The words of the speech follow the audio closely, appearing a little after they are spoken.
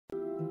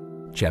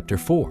Chapter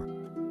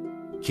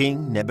 4.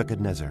 King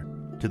Nebuchadnezzar,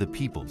 to the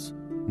peoples,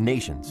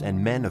 nations,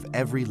 and men of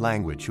every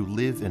language who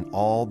live in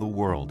all the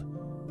world,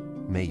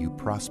 may you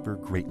prosper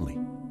greatly.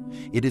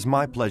 It is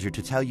my pleasure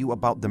to tell you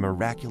about the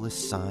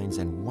miraculous signs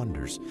and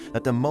wonders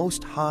that the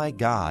Most High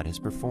God has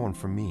performed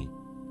for me.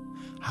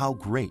 How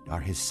great are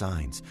his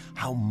signs,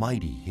 how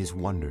mighty his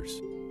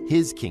wonders.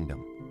 His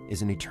kingdom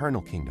is an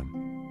eternal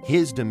kingdom.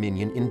 His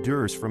dominion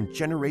endures from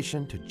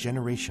generation to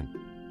generation.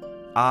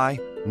 I,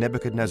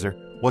 Nebuchadnezzar,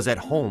 was at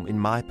home in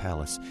my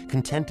palace,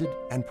 contented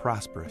and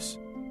prosperous.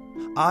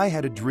 I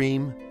had a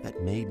dream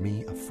that made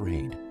me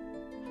afraid.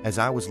 As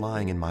I was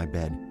lying in my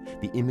bed,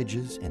 the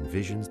images and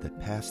visions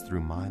that passed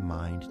through my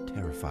mind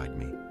terrified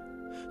me.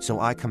 So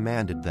I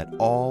commanded that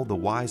all the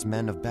wise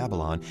men of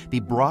Babylon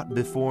be brought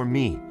before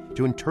me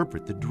to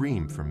interpret the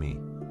dream for me.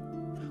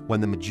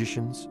 When the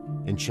magicians,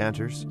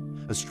 enchanters,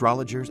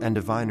 astrologers, and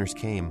diviners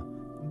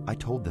came, I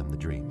told them the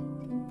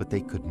dream, but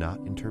they could not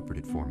interpret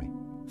it for me.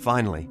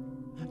 Finally,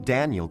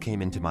 Daniel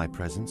came into my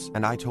presence,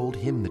 and I told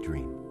him the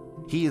dream.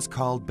 He is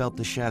called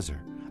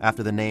Belteshazzar,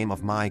 after the name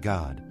of my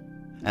God,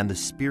 and the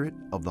spirit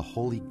of the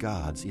holy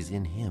gods is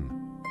in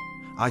him.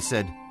 I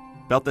said,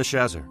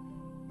 Belteshazzar,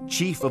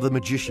 chief of the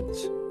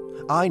magicians,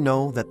 I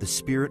know that the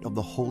spirit of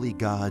the holy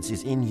gods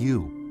is in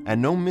you,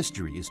 and no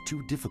mystery is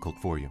too difficult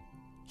for you.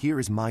 Here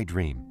is my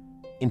dream.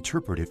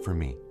 Interpret it for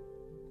me.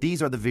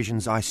 These are the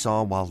visions I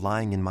saw while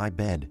lying in my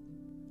bed.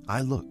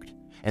 I looked,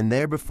 and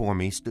there before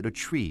me stood a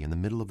tree in the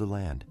middle of the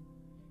land.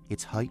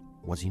 Its height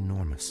was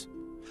enormous.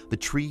 The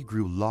tree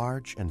grew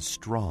large and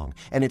strong,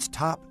 and its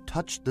top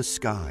touched the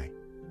sky.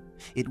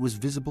 It was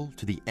visible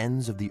to the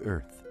ends of the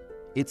earth.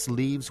 Its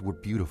leaves were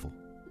beautiful,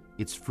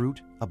 its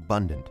fruit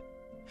abundant,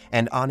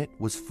 and on it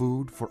was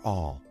food for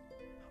all.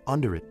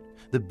 Under it,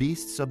 the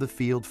beasts of the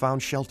field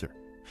found shelter,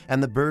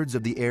 and the birds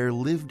of the air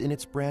lived in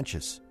its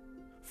branches.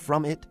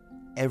 From it,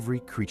 every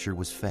creature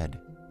was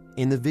fed.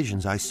 In the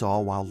visions I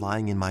saw while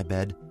lying in my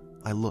bed,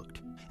 I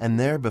looked, and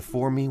there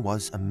before me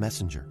was a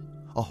messenger,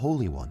 a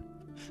holy one,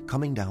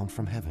 coming down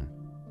from heaven.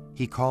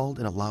 He called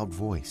in a loud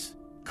voice,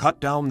 Cut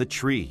down the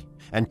tree,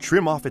 and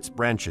trim off its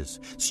branches,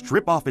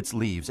 strip off its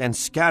leaves, and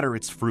scatter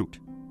its fruit.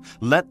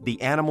 Let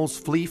the animals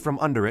flee from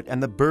under it,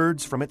 and the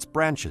birds from its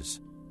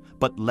branches.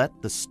 But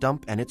let the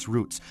stump and its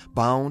roots,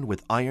 bound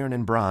with iron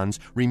and bronze,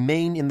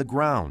 remain in the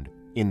ground,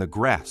 in the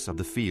grass of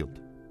the field.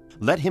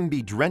 Let him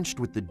be drenched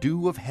with the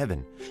dew of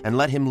heaven, and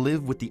let him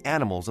live with the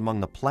animals among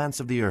the plants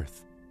of the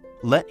earth.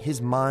 Let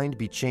his mind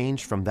be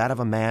changed from that of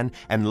a man,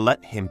 and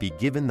let him be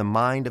given the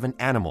mind of an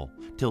animal,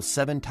 till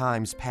 7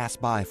 times pass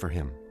by for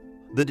him.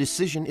 The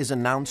decision is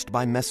announced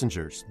by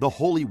messengers. The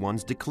holy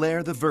ones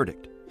declare the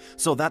verdict,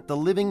 so that the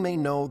living may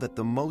know that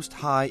the Most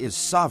High is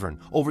sovereign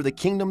over the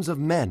kingdoms of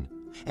men,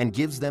 and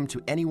gives them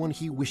to anyone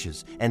he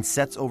wishes, and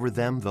sets over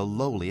them the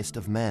lowliest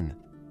of men.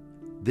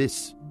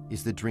 This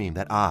is the dream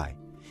that I,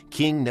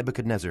 King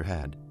Nebuchadnezzar,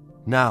 had.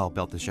 Now,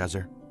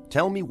 Belteshazzar,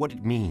 tell me what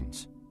it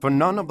means, for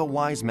none of the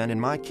wise men in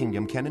my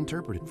kingdom can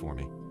interpret it for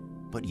me.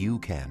 But you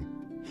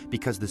can,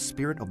 because the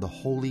spirit of the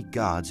holy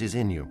gods is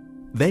in you.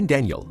 Then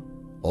Daniel,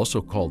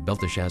 also called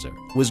Belteshazzar,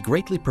 was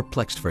greatly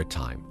perplexed for a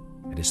time,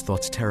 and his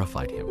thoughts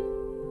terrified him.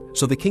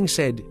 So the king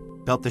said,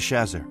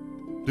 Belteshazzar,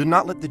 do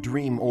not let the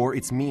dream or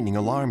its meaning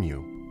alarm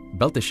you.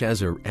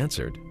 Belteshazzar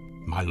answered,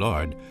 My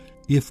lord,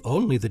 if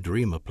only the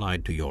dream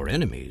applied to your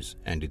enemies,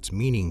 and its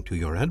meaning to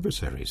your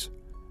adversaries.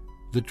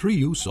 The tree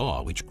you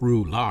saw, which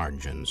grew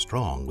large and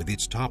strong, with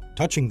its top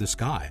touching the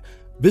sky,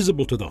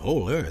 visible to the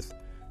whole earth,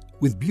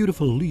 with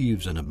beautiful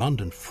leaves and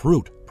abundant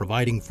fruit,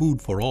 providing food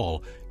for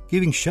all,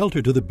 giving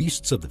shelter to the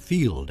beasts of the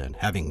field, and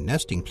having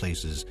nesting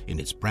places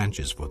in its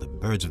branches for the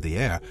birds of the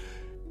air,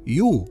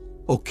 you,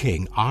 O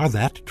king, are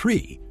that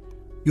tree.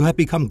 You have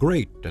become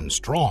great and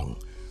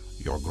strong.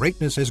 Your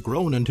greatness has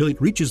grown until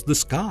it reaches the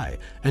sky,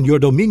 and your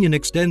dominion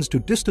extends to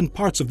distant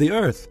parts of the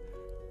earth.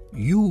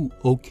 You,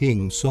 O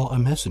king, saw a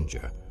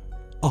messenger,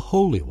 a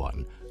holy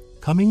one,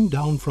 coming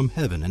down from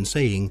heaven and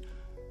saying,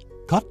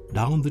 Cut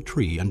down the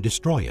tree and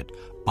destroy it,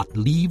 but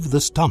leave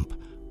the stump,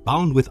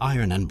 bound with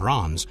iron and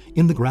bronze,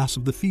 in the grass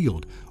of the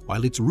field,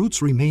 while its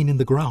roots remain in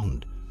the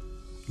ground.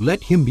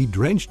 Let him be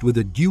drenched with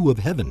the dew of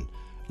heaven.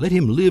 Let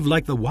him live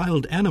like the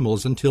wild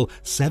animals until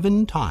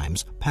 7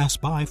 times pass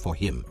by for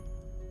him.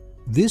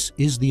 This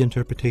is the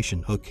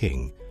interpretation, O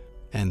king,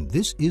 and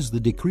this is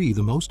the decree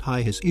the Most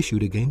High has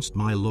issued against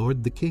my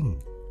lord the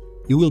king.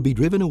 You will be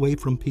driven away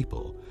from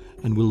people,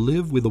 and will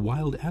live with the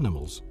wild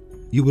animals.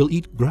 You will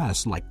eat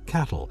grass like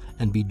cattle,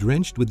 and be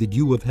drenched with the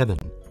dew of heaven.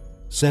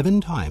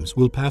 7 times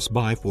will pass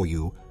by for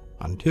you,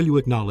 until you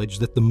acknowledge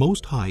that the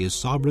Most High is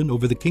sovereign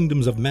over the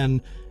kingdoms of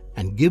men,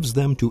 and gives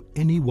them to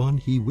anyone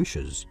he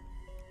wishes.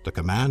 The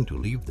command to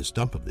leave the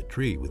stump of the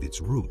tree with its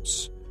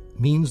roots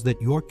means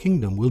that your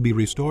kingdom will be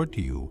restored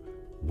to you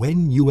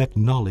when you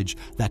acknowledge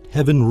that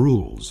heaven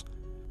rules.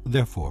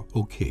 Therefore,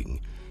 O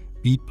king,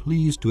 be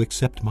pleased to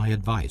accept my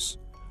advice.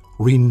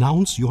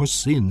 Renounce your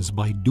sins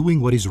by doing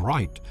what is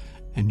right,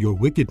 and your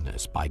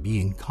wickedness by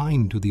being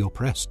kind to the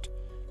oppressed.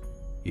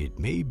 It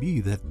may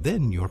be that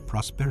then your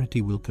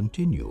prosperity will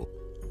continue.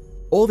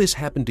 All this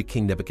happened to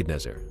King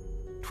Nebuchadnezzar.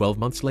 12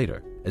 months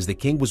later, as the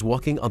king was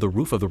walking on the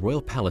roof of the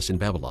royal palace in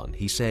Babylon,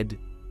 he said,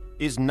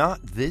 Is not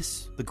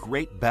this the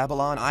great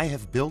Babylon I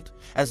have built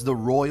as the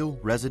royal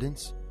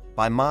residence,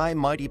 by my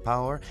mighty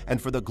power and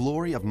for the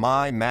glory of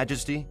my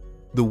majesty?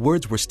 The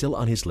words were still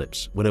on his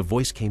lips when a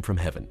voice came from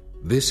heaven.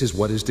 This is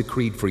what is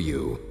decreed for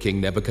you,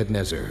 King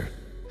Nebuchadnezzar.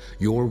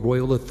 Your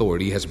royal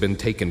authority has been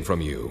taken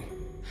from you.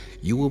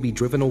 You will be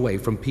driven away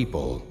from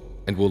people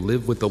and will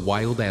live with the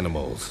wild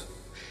animals.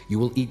 You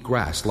will eat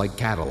grass like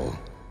cattle.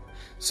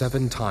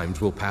 7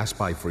 times will pass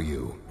by for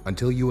you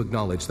until you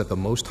acknowledge that the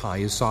Most High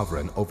is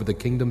sovereign over the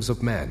kingdoms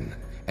of men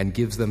and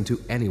gives them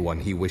to anyone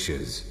he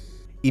wishes.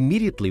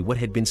 Immediately what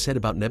had been said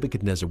about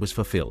Nebuchadnezzar was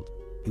fulfilled.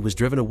 He was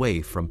driven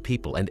away from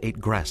people and ate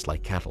grass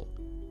like cattle.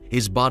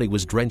 His body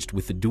was drenched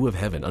with the dew of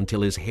heaven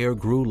until his hair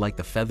grew like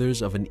the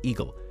feathers of an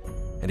eagle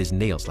and his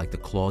nails like the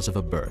claws of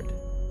a bird.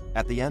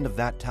 At the end of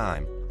that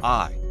time,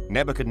 I,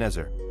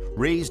 Nebuchadnezzar,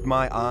 raised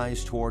my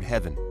eyes toward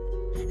heaven,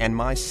 and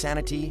my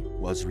sanity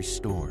was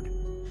restored.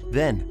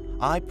 Then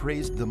I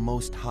praised the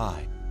Most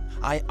High.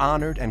 I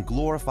honored and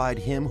glorified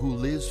him who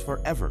lives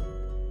forever.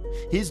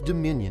 His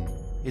dominion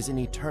is an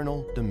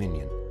eternal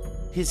dominion.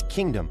 His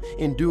kingdom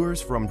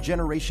endures from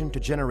generation to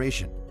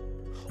generation.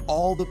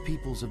 All the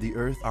peoples of the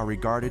earth are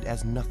regarded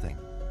as nothing.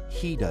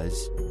 He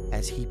does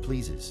as he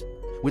pleases.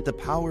 With the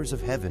powers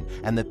of heaven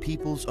and the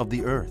peoples of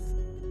the earth,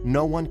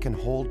 no one can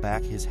hold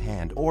back his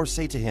hand or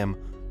say to him,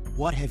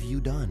 What have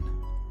you done?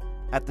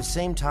 At the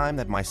same time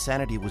that my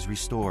sanity was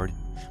restored,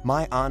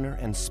 my honor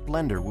and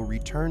splendor will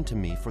return to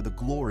me for the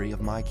glory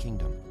of my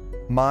kingdom.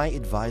 My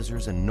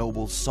advisors and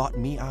nobles sought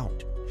me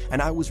out,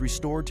 and I was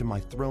restored to my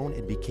throne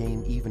and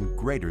became even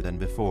greater than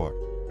before.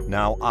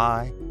 Now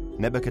I,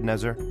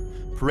 Nebuchadnezzar,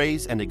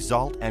 praise and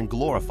exalt and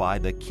glorify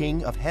the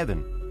King of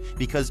heaven,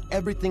 because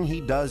everything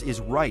he does is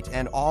right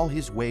and all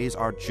his ways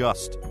are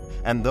just,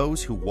 and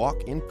those who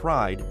walk in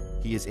pride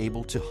he is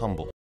able to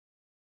humble.